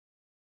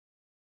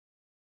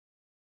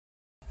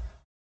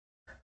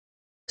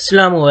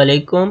Assalamu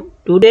alaikum.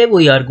 Today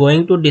we are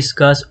going to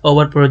discuss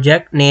our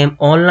project named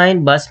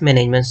Online Bus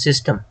Management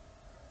System.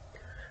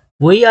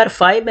 We are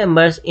 5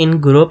 members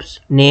in groups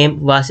named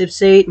Wasif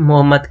Saeed,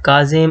 Muhammad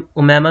Kazim,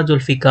 Umama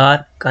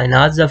Zulfikar,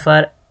 Kainat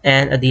Zafar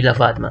and Adila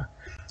Fatma.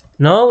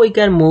 Now we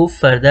can move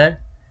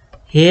further.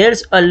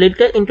 Here's a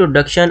little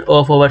introduction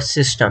of our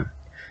system.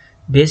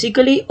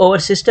 Basically, our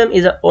system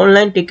is an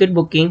online ticket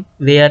booking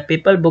where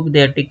people book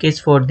their tickets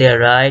for their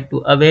ride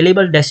to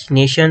available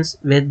destinations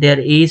with their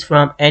ease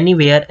from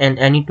anywhere and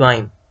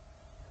anytime.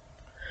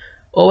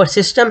 Our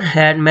system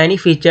had many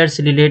features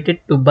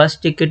related to bus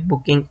ticket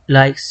booking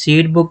like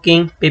seat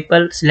booking,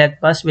 people select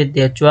bus with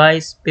their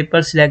choice,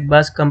 people select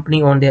bus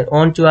company on their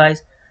own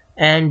choice,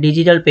 and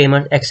digital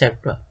payments,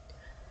 etc.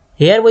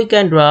 Here we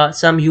can draw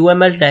some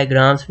UML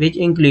diagrams which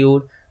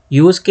include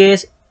use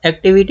case,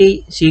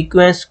 activity,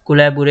 sequence,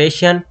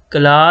 collaboration,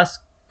 class,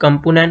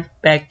 component,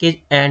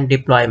 package, and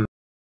deployment.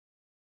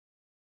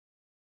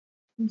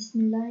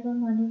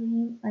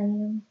 Bismillahirrahmanirrahim. I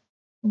am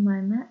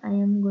Umaima. I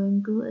am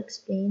going to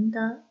explain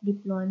the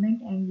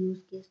deployment and use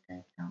case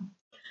diagram.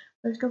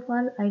 First of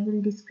all, I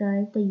will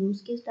describe the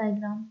use case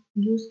diagram.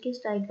 Use case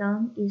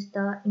diagram is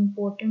the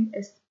important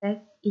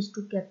aspect is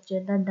to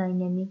capture the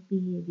dynamic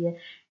behavior.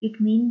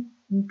 It means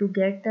to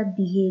get the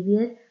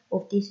behavior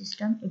of the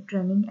system, its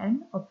running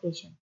and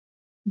operation.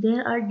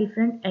 There are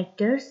different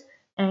actors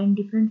and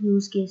different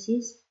use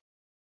cases.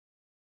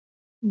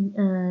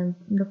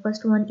 The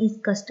first one is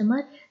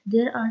customer.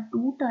 There are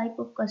two type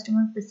of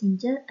customer: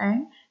 passenger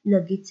and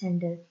luggage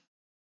sender.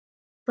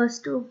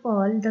 First of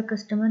all, the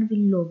customer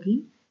will log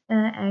in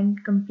and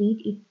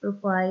complete its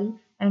profile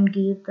and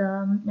give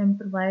the and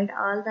provide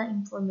all the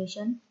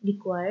information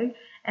required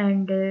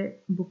and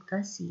book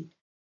the seat.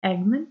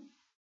 Admin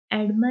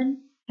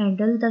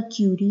handle the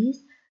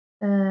queries,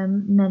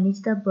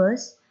 manage the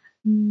bus,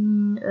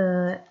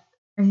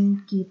 and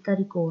keep the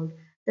record.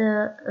 The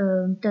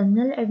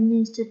terminal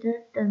administrator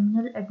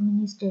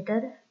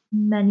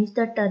manage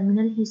the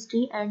terminal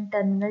history and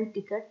terminal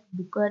ticket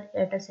booker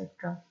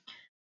etc.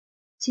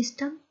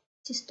 System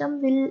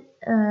will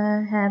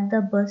have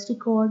the bus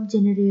record,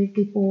 generate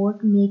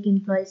report, make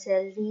employee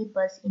salary,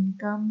 bus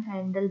income,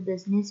 handle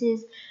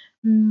businesses,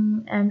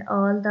 and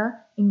all the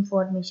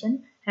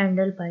information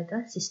handled by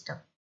the system.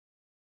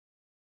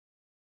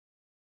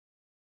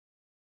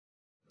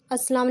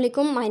 Assalamu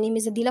alaikum. My name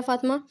is Adila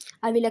Fatma.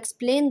 I will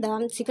explain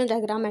the sequence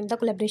diagram and the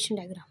collaboration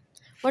diagram.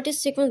 What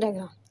is sequence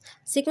diagram?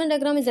 Sequence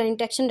diagram is an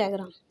interaction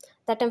diagram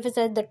that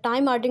emphasizes the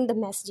time ordering the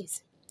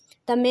messages.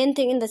 The main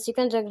thing in the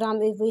sequence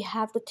diagram is we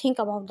have to think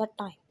about the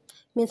time.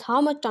 Means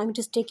how much time it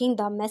is taking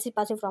the message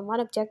passing from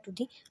one object to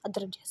the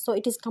other object. So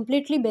it is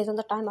completely based on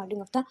the time ordering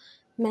of the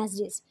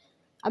messages.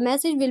 A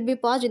message will be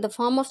passed in the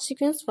form of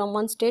sequence from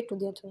one state to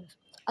the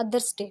other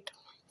state.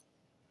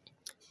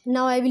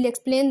 Now I will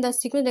explain the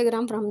sequence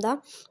diagram from the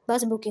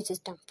bus booking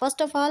system. First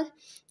of all,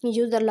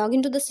 user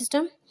login to the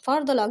system.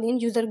 For the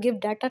login, user give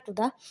data to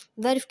the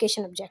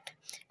verification object,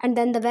 and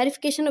then the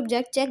verification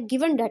object check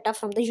given data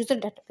from the user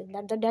database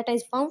that the data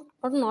is found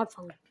or not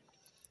found.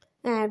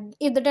 And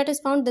if the data is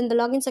found, then the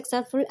login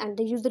successful and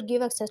the user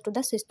give access to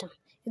the system.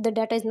 If the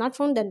data is not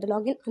found, then the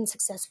login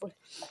unsuccessful.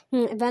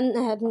 When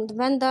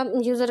the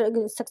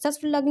user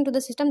successful login to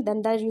the system,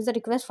 then the user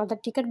requests for the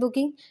ticket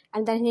booking,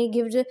 and then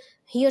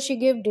he or she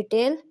give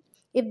detail.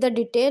 If the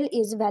detail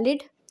is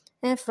valid,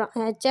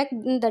 check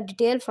the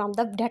detail from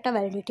the data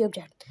validity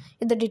object.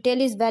 If the detail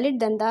is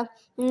valid, then the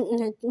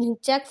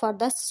check for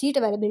the seat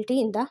availability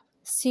in the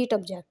seat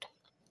object,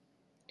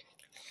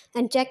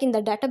 and check in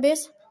the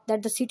database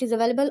that the seat is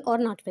available or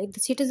not. If the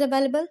seat is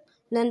available,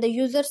 then the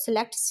user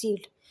selects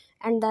seat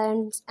and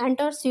then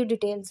enter seat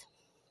details,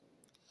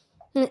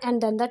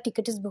 and then the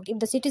ticket is booked. If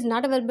the seat is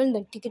not available,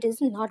 the ticket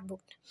is not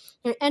booked.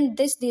 And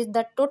this is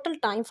the total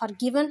time for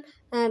given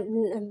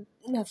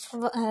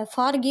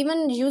for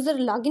given user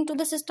login to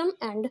the system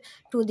and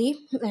to the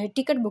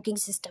ticket booking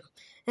system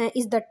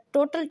is the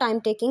total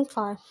time taking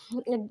for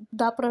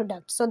the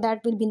product. So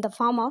that will be in the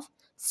form of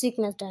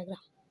sequence diagram.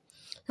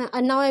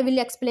 And now I will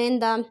explain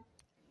the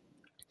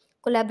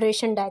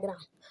collaboration diagram.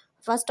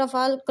 First of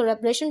all,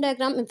 collaboration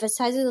diagram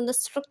emphasizes on the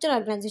structural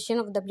organization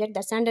of the object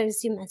that send and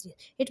receive messages.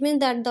 It means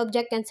that the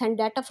object can send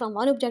data from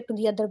one object to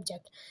the other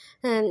object.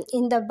 And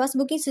in the bus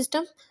booking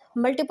system,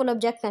 multiple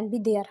objects can be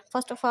there.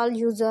 First of all,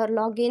 user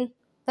login,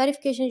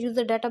 verification,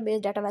 user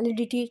database, data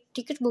validity,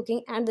 ticket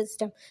booking, and the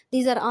system.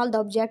 These are all the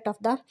object of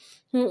the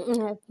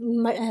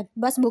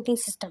bus booking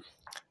system.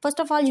 First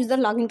of all, user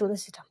login to the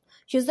system.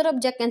 User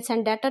object can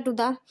send data to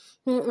the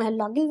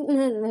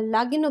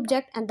login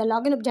object, and the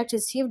login object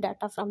receive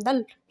data from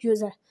the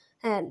user,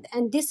 and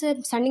this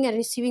sending and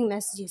receiving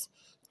messages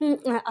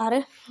are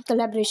a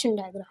collaboration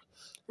diagram.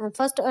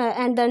 First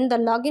and then the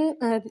login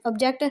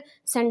object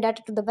send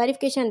data to the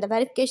verification, and the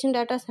verification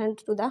data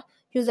sent to the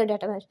user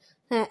database.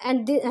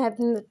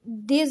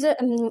 These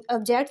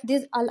objects,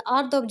 these all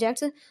are the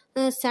objects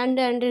send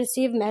and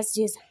receive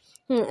messages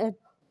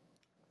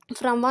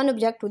from one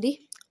object to the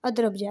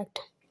other object.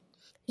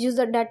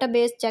 User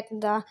database check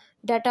the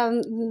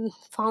data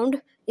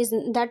found is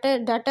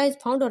data is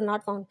found or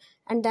not found,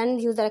 and then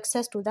user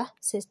access to the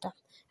system.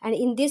 And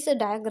in this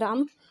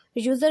diagram,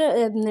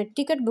 user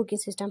ticket booking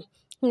system,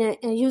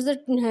 user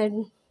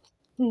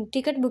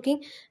ticket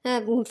booking,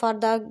 for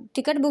the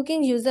ticket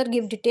booking, user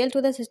give detail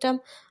to the system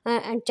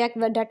and check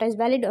whether data is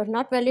valid or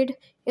not valid.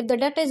 If the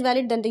data is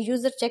valid, then the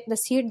user check the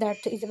seat that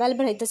is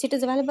available. If the seat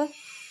is available,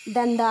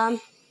 then the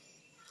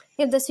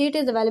if the seat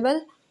is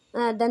available,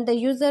 then the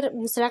user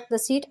select the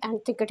seat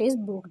and ticket is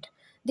booked.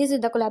 This is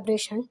the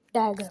collaboration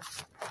diagram.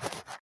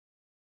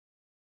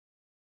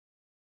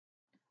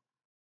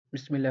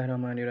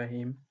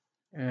 Bismillahirrahmanirrahim.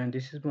 And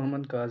this is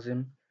Muhammad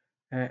Kazim,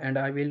 and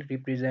I will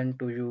represent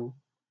to you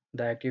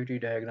the activity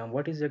diagram.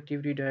 What is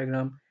activity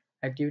diagram?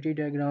 Activity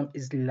diagram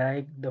is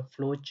like the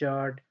flow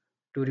chart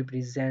to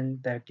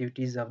represent the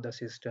activities of the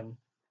system.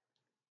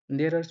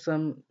 There are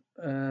some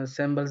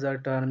symbols or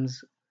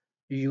terms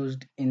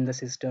used in the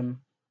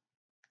system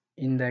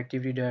in the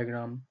activity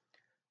diagram.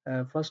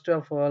 First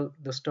of all,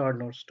 the start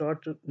node.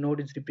 Start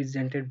node is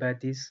represented by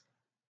this,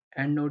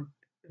 end node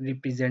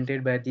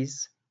represented by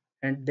this,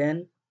 and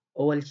then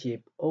oval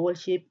shape. Oval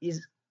shape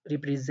is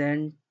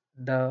represent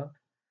the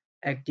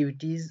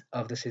activities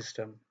of the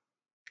system.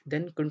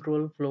 Then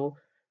control flow.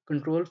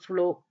 Control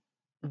flow.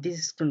 This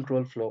is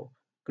control flow.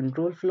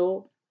 Control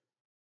flow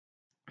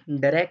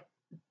direct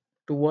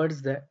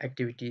towards the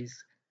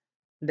activities.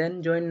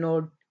 Then join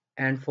node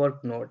and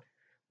fork node.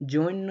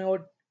 Join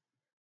node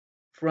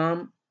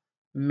from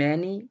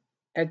many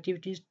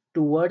activities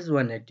towards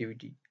one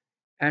activity,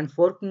 and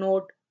fork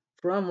node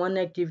from one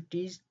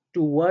activities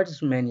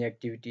towards many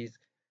activities.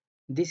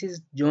 This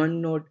is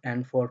join node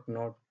and fork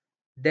node.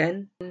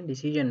 Then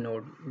decision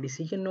node.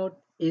 Decision node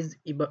is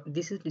about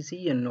this is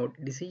decision node.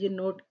 Decision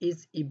node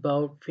is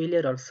about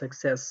failure or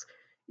success.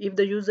 If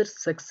the user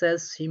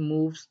success, he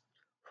moves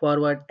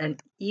forward,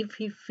 and if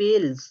he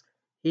fails,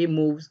 he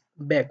moves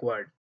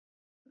backward.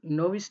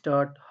 Now we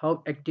start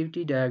how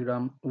activity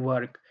diagram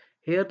work.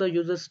 Here the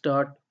user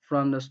start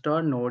from the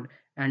start node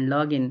and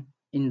log in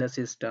the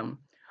system.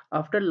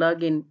 After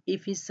login,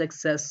 if he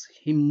success,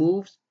 he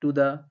moves to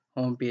the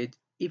home page.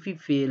 If he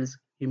fails,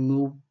 he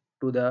move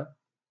to the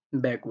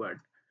backward.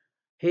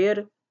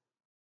 Here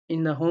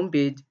in the home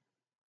page,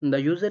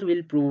 the user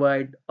will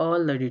provide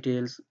all the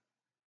details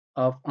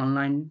of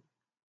online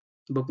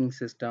booking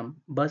system,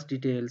 bus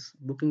details,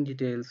 booking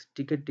details,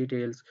 ticket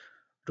details,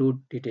 route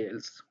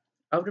details.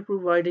 After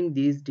providing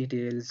these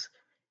details,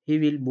 he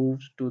will move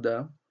to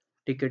the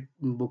ticket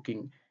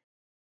booking.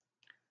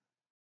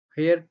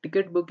 Here,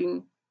 ticket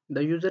booking,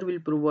 the user will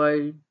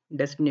provide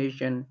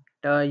destination,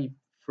 type,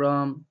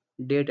 from,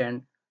 date,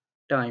 and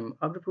time.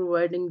 After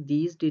providing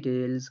these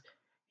details,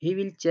 he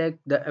will check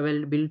the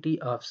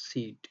availability of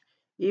seat.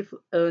 If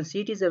a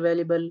seat is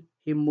available,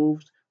 he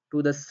moves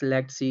to the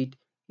select seat.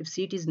 If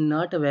seat is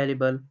not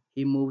available,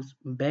 he moves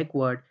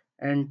backward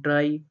and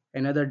try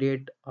another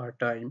date or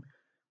time.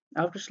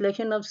 After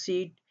selection of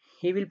seat,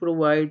 he will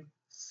provide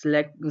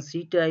select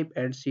seat type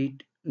and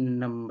seat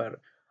number.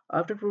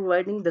 After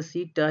providing the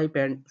seat type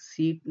and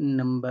seat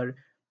number,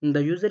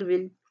 the user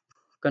will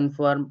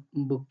confirm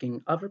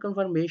booking. After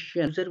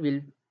confirmation, user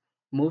will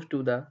move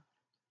to the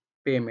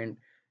payment.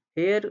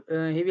 Here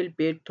he will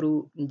pay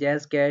through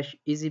Jazz Cash,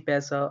 Easy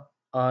Pesa,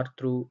 or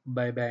through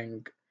by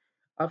bank.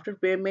 After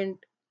payment,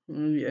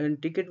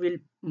 ticket will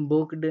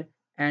booked,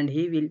 and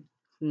he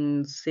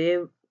will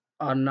save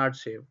or not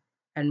save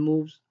and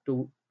moves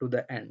to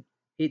the end.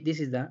 This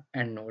is the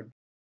end node.